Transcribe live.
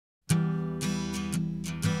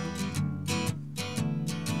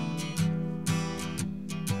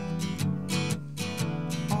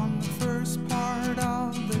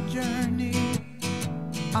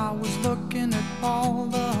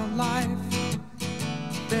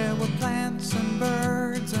plants and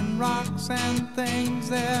birds and rocks and things.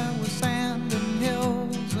 There was sand and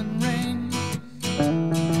hills and rain.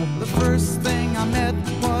 The first thing I met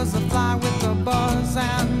was a fly with a buzz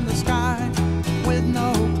and the sky with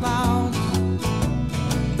no clouds.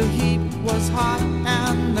 The heat was hot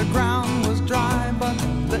and the ground was dry, but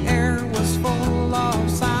the air was full of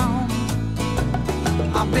sound.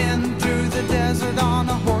 I've been through the desert on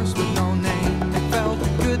a horse with no name. It felt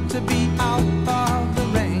good to be out of the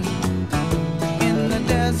rain. In the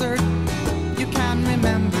desert, you can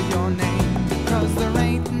remember your name, because there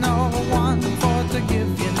ain't no one for to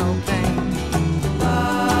give you no pain. La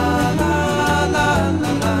la la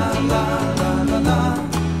la la la la la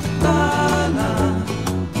la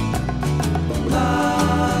la la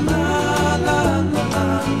la la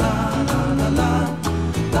la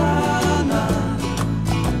la la.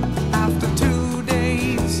 After 2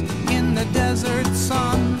 days in the desert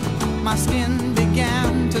sun, my skin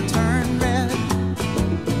began to turn red.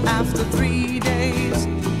 After 3 days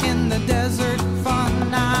in the desert fun,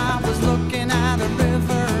 I was looking at a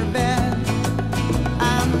riverbed,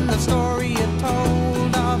 and the story it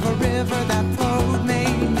told of a river that flowed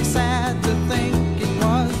made me sad to think it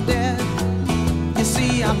was dead. You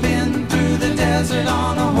see, I've been through the desert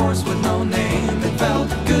on a horse with no name. It felt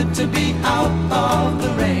good to be out of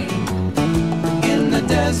the rain. In the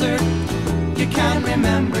desert, you can't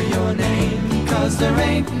remember your name, 'cause there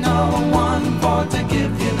ain't no one for to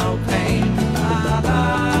give you no pain. La la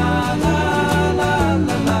la la la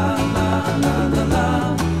la la la la la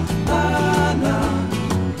la la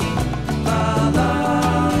la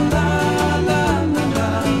la la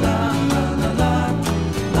la la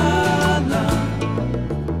la la.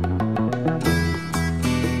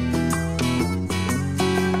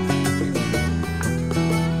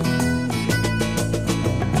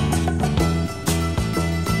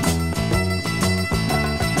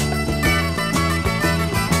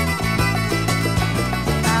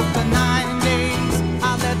 After 9 days, I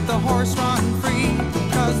let the horse run free,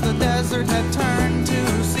 'cause the desert had turned to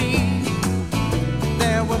sea.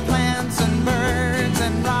 There were plants and birds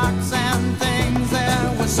and rocks and things. There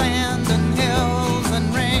was sand and hills and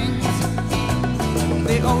rings.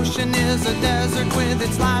 The ocean is a desert with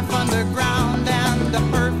its life underground and a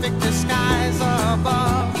perfect disguise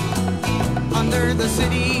above. Under the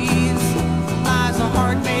cities lies a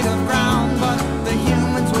heart made of ground, but the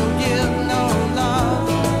humans will give no love.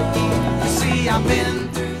 You see, I've been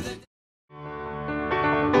through the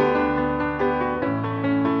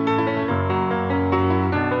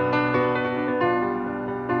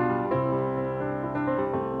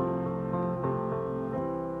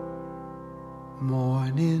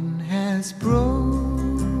morning has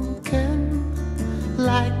broken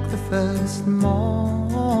like the first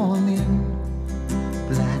morning.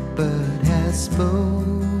 Blackbird has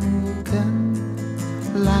spoken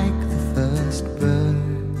like the first bird.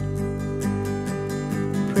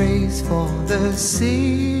 Praise for the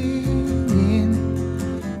singing,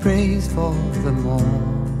 praise for the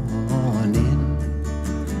morning,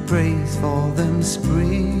 praise for them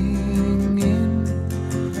springing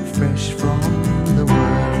fresh from the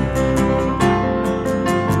world.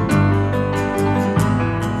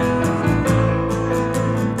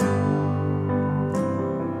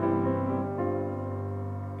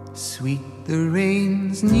 Sweet the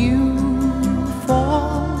rain's new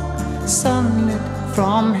fall, sunlit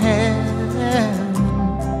from heaven,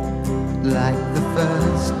 like the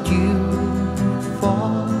first dew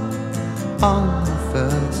fall on the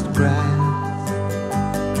first grass.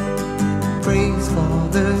 Praise for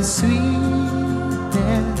the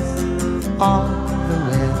sweetness of the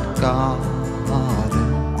wet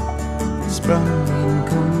garden, sprung in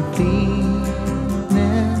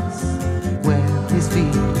completeness where his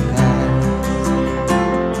feet pass.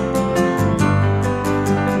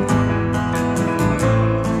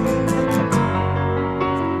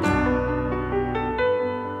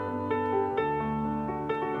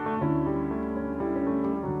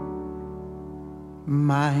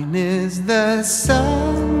 Mine is the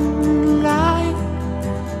sunlight,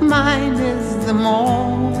 mine is the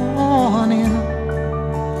morning,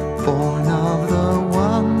 born of the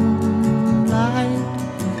one light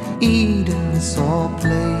Eden saw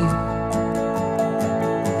play.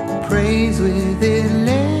 Praise with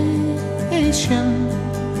elation,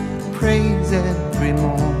 praise every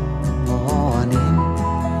morning,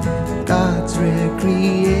 God's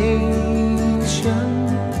recreation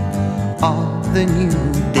of the new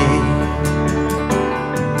day.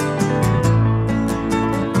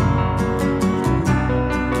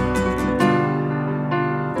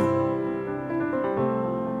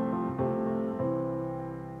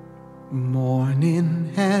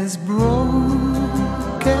 Morning has broken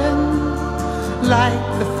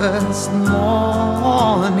like the first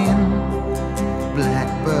morning.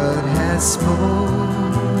 Blackbird has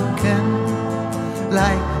spoken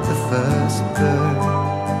like the first bird.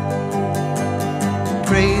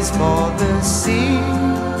 Praise for the singing,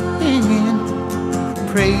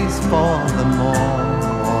 praise for the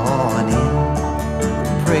morning,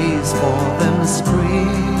 praise for them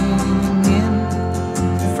springing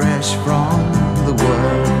fresh from the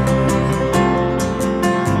world.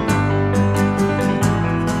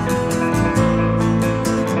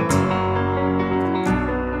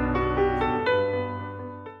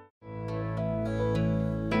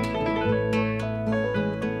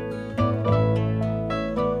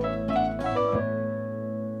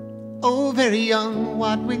 Oh, very young,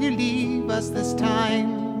 what will you leave us this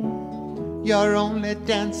time? You're only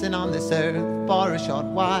dancing on this earth for a short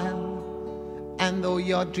while. And though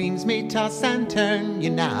your dreams may toss and turn you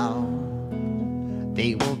now,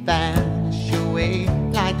 they will vanish away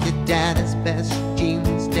like your daddy's best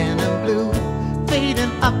jeans, denim blue, fading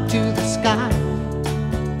up to the sky.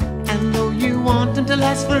 And though you want him to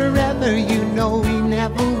last forever, you know he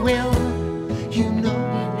never will. You know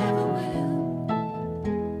he never will.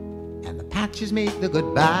 And the patches make the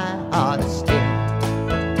goodbye harder still.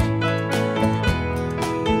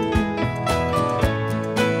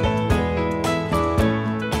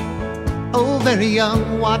 Oh, very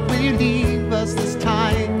young, what will you leave us this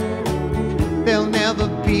time? There'll never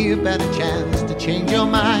be a better chance to change your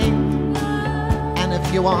mind. And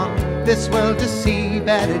if you want this world to see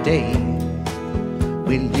better days,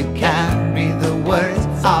 will you carry the words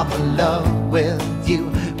of love with you?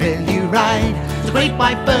 Will you ride the great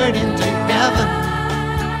white bird into heaven?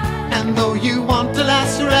 And though you want to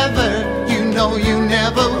last forever, you know you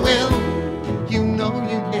never will. You know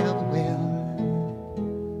you never will.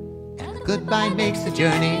 Goodbye makes the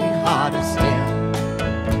journey harder still.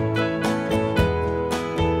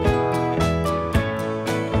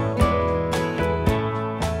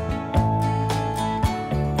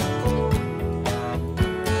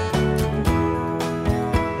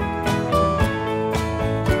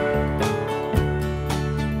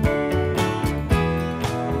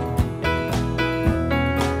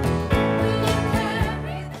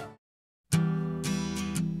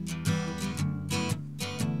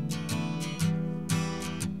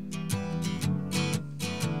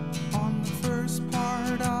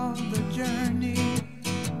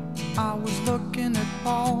 I was looking at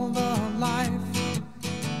all the life.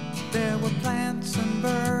 There were plants and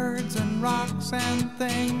birds and rocks and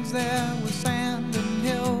things. There was sand and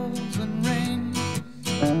hills and rain.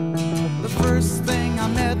 The first thing I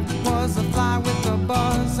met was a fly with a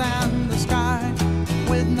buzz and the sky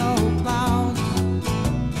with no clouds.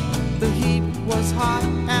 The heat was hot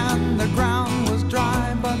and the ground was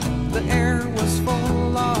dry, but the air was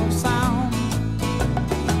full of sound.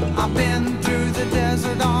 I've been through the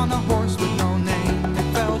desert on a horse with no name.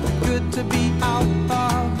 It felt good to be out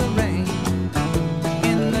of the rain.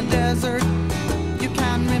 In the desert, you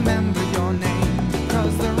can remember your name,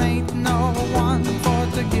 'cause there ain't no one for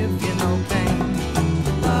to give you no pain.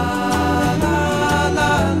 La la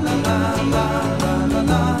la la la la la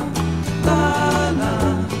la la la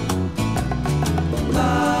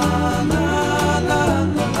la la la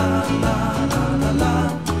la la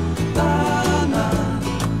la la.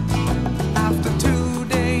 After 2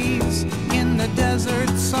 days in the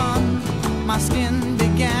desert sun, my skin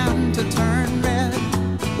began to turn red.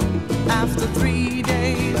 After 3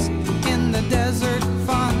 days in the desert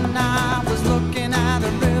fun, I was looking at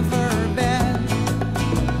a riverbed,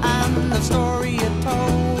 and the story it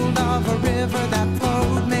told of a river that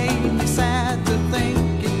flowed made me sad to think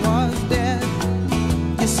it was dead.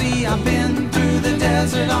 You see, I've been through the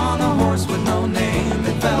desert on a horse with no name.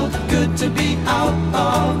 It felt good to be out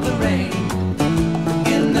of the rain.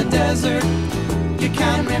 In the desert, you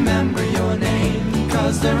can't remember your name,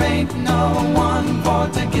 'cause there ain't no one for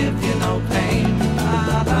to give you no pain.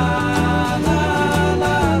 La la la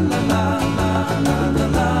la la la la la la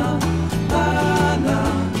la la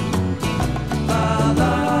la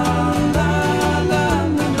la la la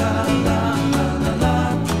la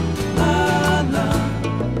la la.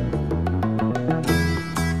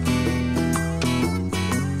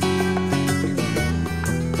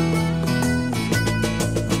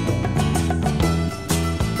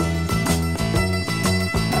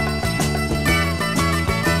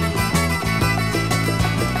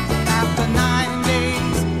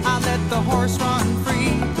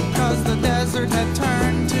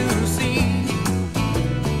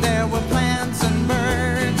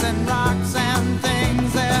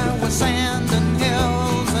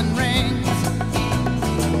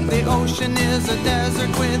 ocean is a desert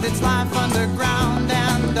with its life underground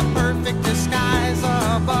and a perfect disguise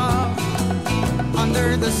above.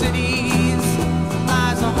 Under the cities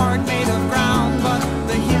lies a heart made of ground, but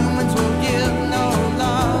the humans will give no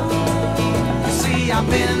love. You see, I've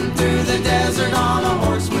been through the desert on a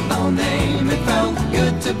horse with no name. It felt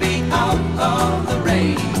good to be out of the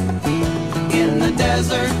rain. In the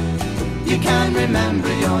desert, you can't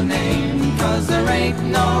remember your name, 'cause there ain't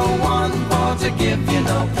no one for to give you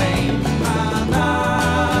no pain. La, la,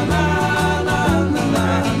 la, la, la, la,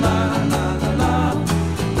 la, la, la, la,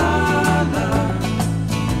 la, la,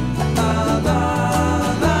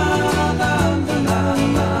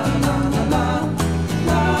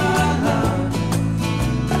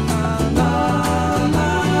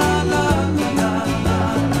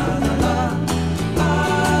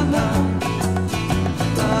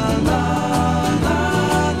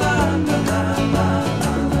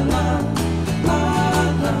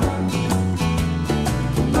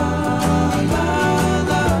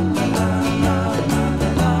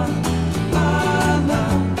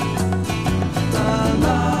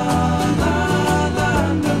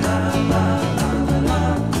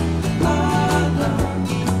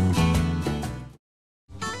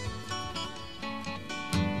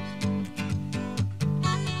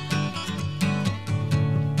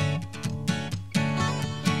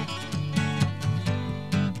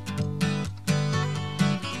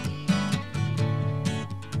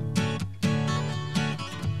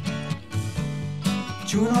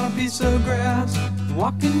 chewing on a piece of grass,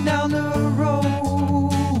 walking down the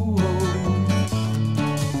road.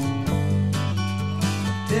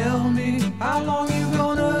 Tell me, how long you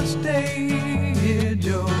gonna stay here,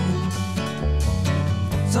 Joe?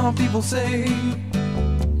 Some people say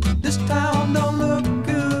this town don't look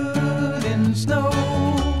good in snow.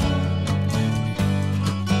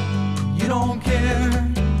 You don't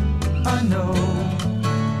care, I know.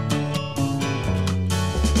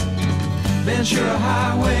 Ventura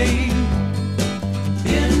Highway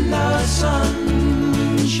in the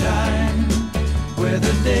sunshine, where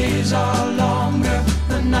the days are longer,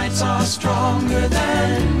 the nights are stronger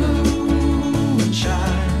than moonshine.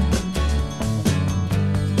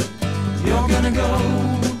 You're gonna go,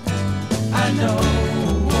 I know.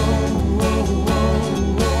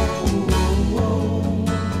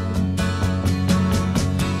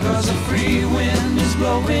 Cause a free wind is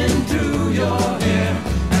blowing through your hair,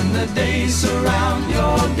 the days surround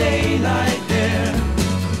your daylight there.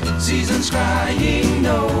 Seasons crying,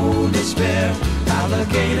 no despair.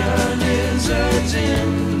 Alligator lizards in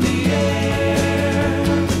the air,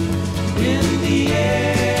 in the air.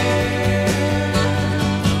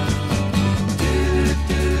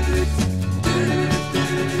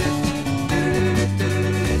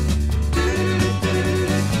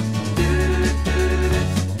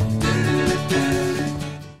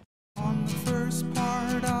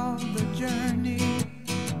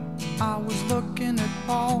 I was looking at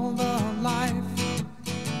all the life.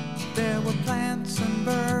 There were plants and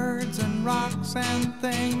birds and rocks and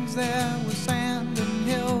things. There was sand and